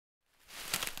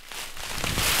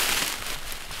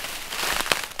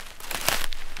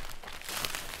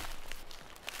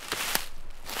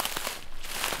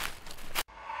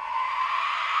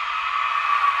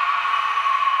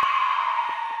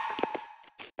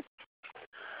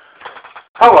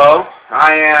Hello,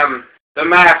 I am the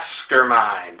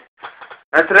Mastermind,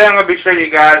 and today I'm going to be showing you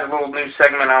guys a little new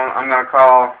segment I'm going to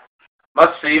call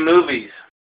Must-See Movies.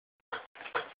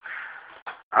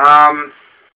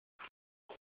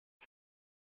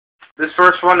 This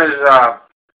first one is,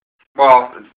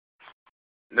 well,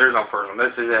 there's no first one,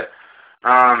 this is it.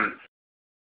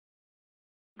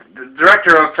 The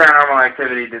director of Paranormal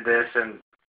Activity did this, and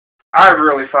I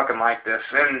really fucking like this,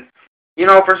 and you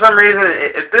know, for some reason,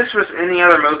 if this was any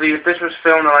other movie, if this was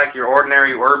filmed in like your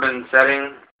ordinary urban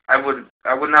setting, I would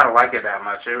not like it that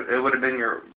much. It would have been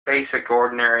your basic,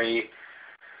 ordinary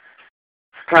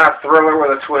kind of thriller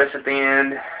with a twist at the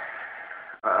end.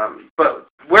 But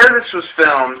where this was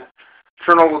filmed,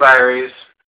 Chernobyl Diaries,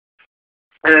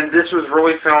 and this was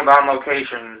really filmed on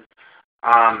location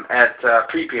at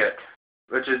Pripyat,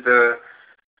 which is the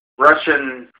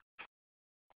Russian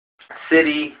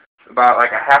city about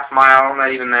like a half mile,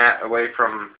 not even that, away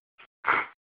from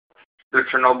the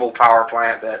Chernobyl power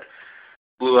plant that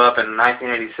blew up in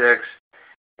 1986.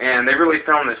 And they really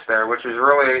filmed this there, which is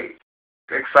really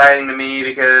exciting to me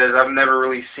because I've never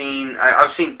really seen,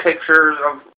 I've seen pictures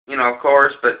of, you know, of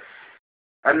course, but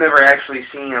I've never actually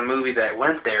seen a movie that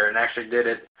went there and actually did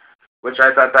it, which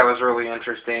I thought that was really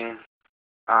interesting.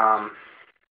 I've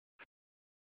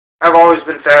always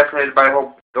been fascinated by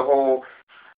the whole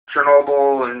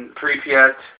Chernobyl and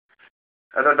Pripyat.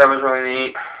 I thought that was really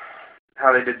neat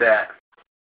how they did that.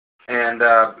 And,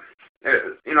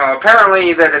 you know,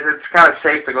 apparently that it's kind of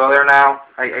safe to go there now,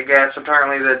 I guess.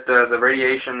 Apparently that the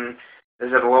radiation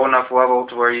is at a low enough level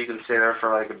to where you can stay there for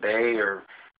like a day or,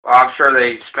 well, I'm sure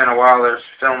they spent a while there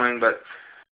filming, but,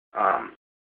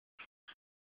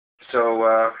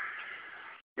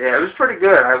 yeah, it was pretty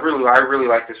good. I really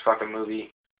like this fucking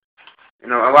movie. You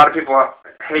know, a lot of people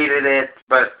hated it,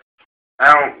 but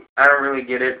I don't really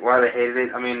get it why they hated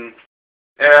it. I mean,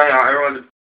 yeah, you know,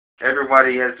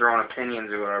 everybody has their own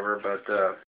opinions or whatever, but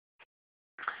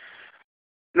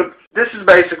you know, this is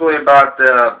basically about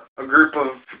a group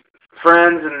of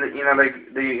friends, and you know,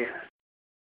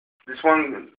 this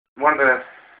one of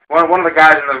the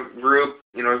guys in the group,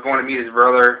 you know, is going to meet his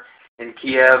brother in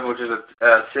Kiev, which is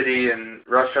a city in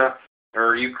Russia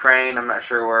or Ukraine. I'm not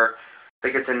sure where. I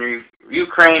think it's in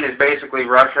Ukraine. Is basically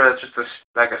Russia. It's just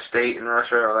like a state in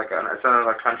Russia, or like it's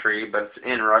another country, but it's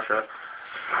in Russia.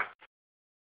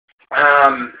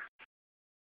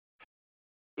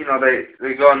 You know,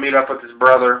 they go and meet up with his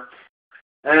brother,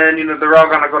 and you know they're all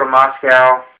gonna go to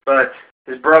Moscow, but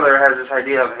his brother has this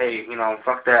idea of, hey, you know,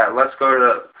 fuck that, let's go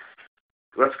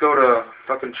to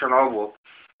fucking Chernobyl,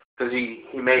 because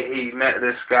he met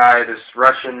this guy, this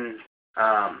Russian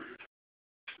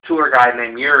tour guide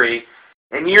named Yuri.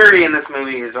 And Yuri in this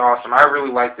movie is awesome. I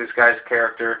really like this guy's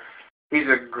character. He's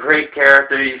a great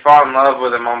character. You fall in love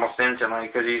with him almost instantly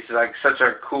because he's like such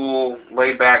a cool,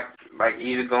 laid-back, like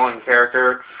easygoing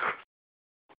character.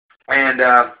 And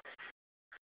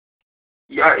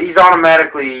yeah, he's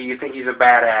automatically, you think he's a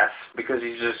badass because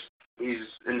he's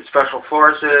in special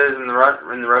forces in the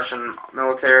Russian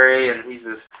military, and he's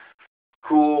this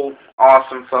cool,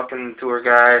 awesome fucking tour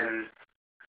guide. And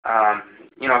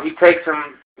you know, he takes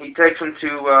him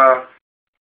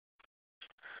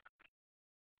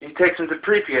to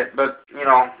Pripyat, but you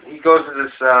know, he goes to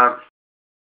this.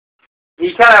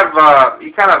 You kind of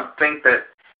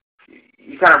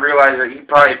realize that he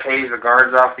probably pays the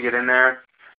guards off to get in there.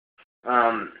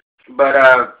 But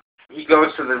he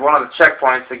goes to one of the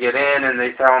checkpoints to get in, and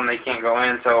they tell him they can't go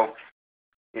in. So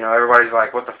you know, everybody's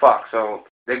like, "What the fuck?" So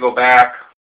they go back,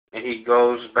 and he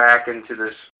goes back into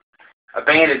this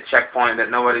abandoned checkpoint that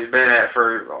nobody's been at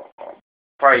for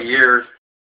probably years,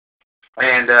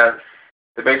 and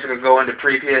they basically go into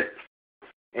Pripyat,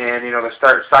 and you know, they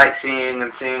start sightseeing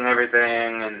and seeing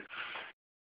everything and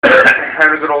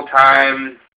having a good old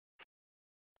time.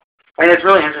 And it's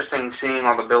really interesting seeing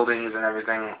all the buildings and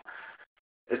everything.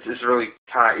 It's just really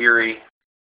kind of eerie.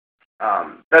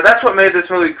 That's what made this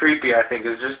movie creepy, I think,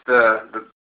 is just the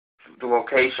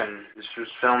location. This was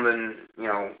filmed in, you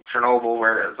know, Chernobyl,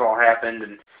 where it's all happened,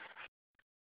 and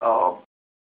I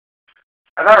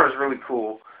thought it was really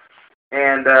cool.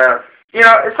 And you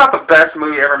know, it's not the best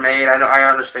movie ever made. I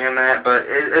understand that, but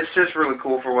it's just really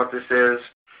cool for what this is.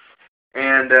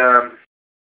 And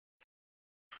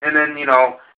then you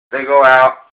know, they go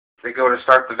out, they go to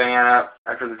start the van up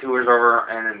after the tour's over,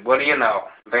 and then what do you know?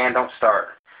 The van don't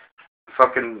start.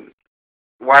 Fucking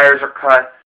wires are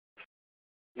cut.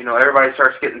 You know, everybody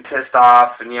starts getting pissed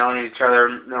off and yelling at each other.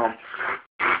 You know,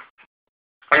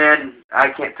 and I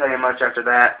can't tell you much after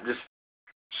that. Just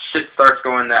shit starts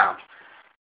going down.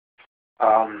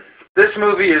 This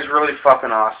movie is really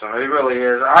fucking awesome. It really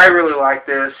is. I really like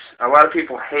this. A lot of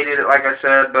people hated it, like I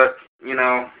said, but, you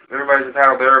know, everybody's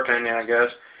entitled to their opinion, I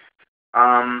guess.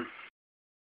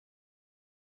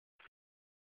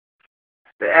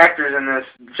 The actors in this,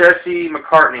 Jesse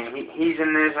McCartney, he's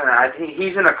in this, and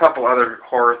he's in a couple other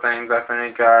horror things, I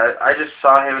think. I just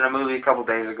saw him in a movie a couple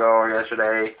days ago, or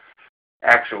yesterday,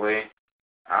 actually.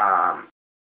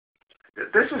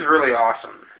 This is really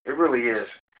awesome. It really is.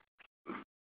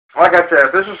 Like I said,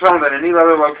 if this was filmed in any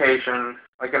other location,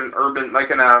 like in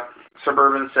a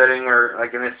suburban setting, or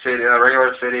like in a city, a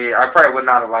regular city, I probably would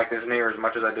not have liked this near as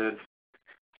much as I did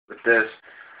with this.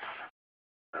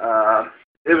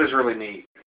 It was really neat.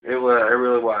 It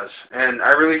really was. And I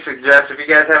really suggest, if you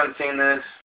guys haven't seen this,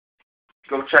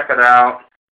 go check it out.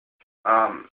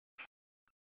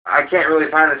 I can't really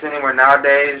find this anywhere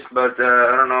nowadays, but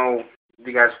I don't know.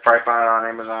 You guys probably find it on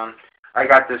Amazon. I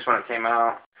got this when it came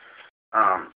out.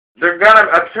 I'm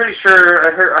pretty sure,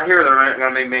 I hear they're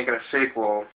going to be making a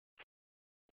sequel.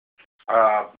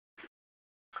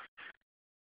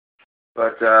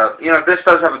 You know, this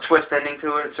does have a twist ending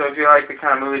to it, so if you like the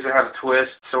kind of movies that have a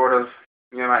twist, sort of,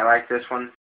 you might like this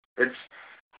one. It's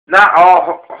not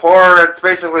all horror. It's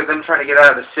basically them trying to get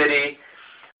out of the city,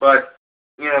 but,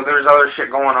 you know, there's other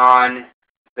shit going on.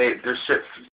 There's shit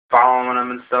following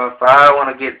them and stuff. I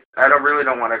really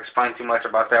don't want to explain too much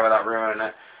about that without ruining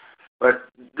it. But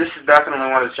this is definitely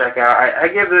one to check out. I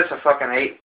give this a fucking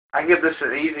 8. I give this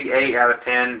an easy 8 out of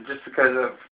 10, just because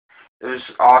of it was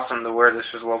awesome to where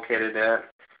this was located at.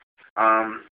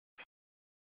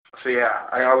 So yeah,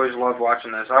 I always love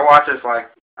watching this. I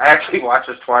actually watched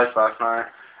this twice last night.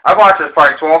 I've watched this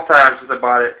probably 12 times since I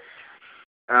bought it.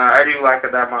 I do like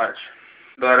it that much.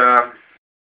 But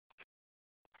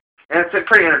and it's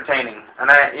pretty entertaining. And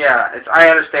I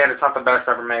understand it's not the best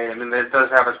ever made. I mean, it does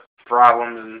have its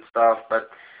problems and stuff, but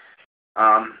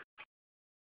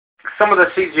some of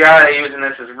the CGI they use in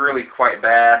this is really quite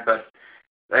bad, but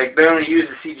like they only use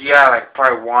the CGI like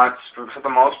probably once. For the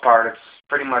most part, it's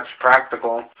pretty much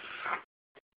practical.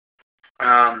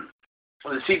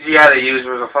 The CGI they used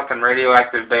was a fucking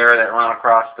radioactive bear that ran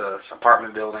across this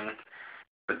apartment building.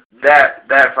 But that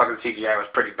fucking CGI was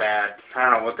pretty bad. I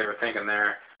don't know what they were thinking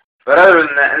there. But other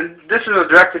than that, and this is a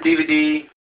direct-to-DVD,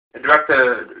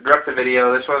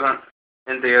 direct-to-video. This wasn't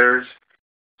in theaters,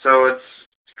 so it's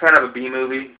kind of a B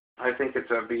movie. I think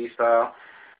it's a B style.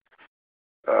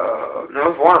 No,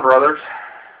 it's Warner Brothers.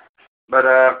 But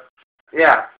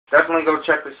yeah, definitely go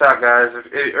check this out, guys.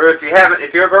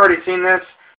 If you've already seen this,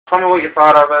 tell me what you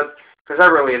thought of it, because I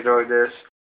really enjoyed this.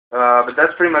 But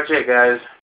that's pretty much it, guys.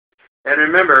 And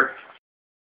remember,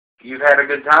 you've had a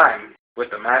good time with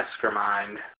the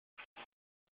Mastermind.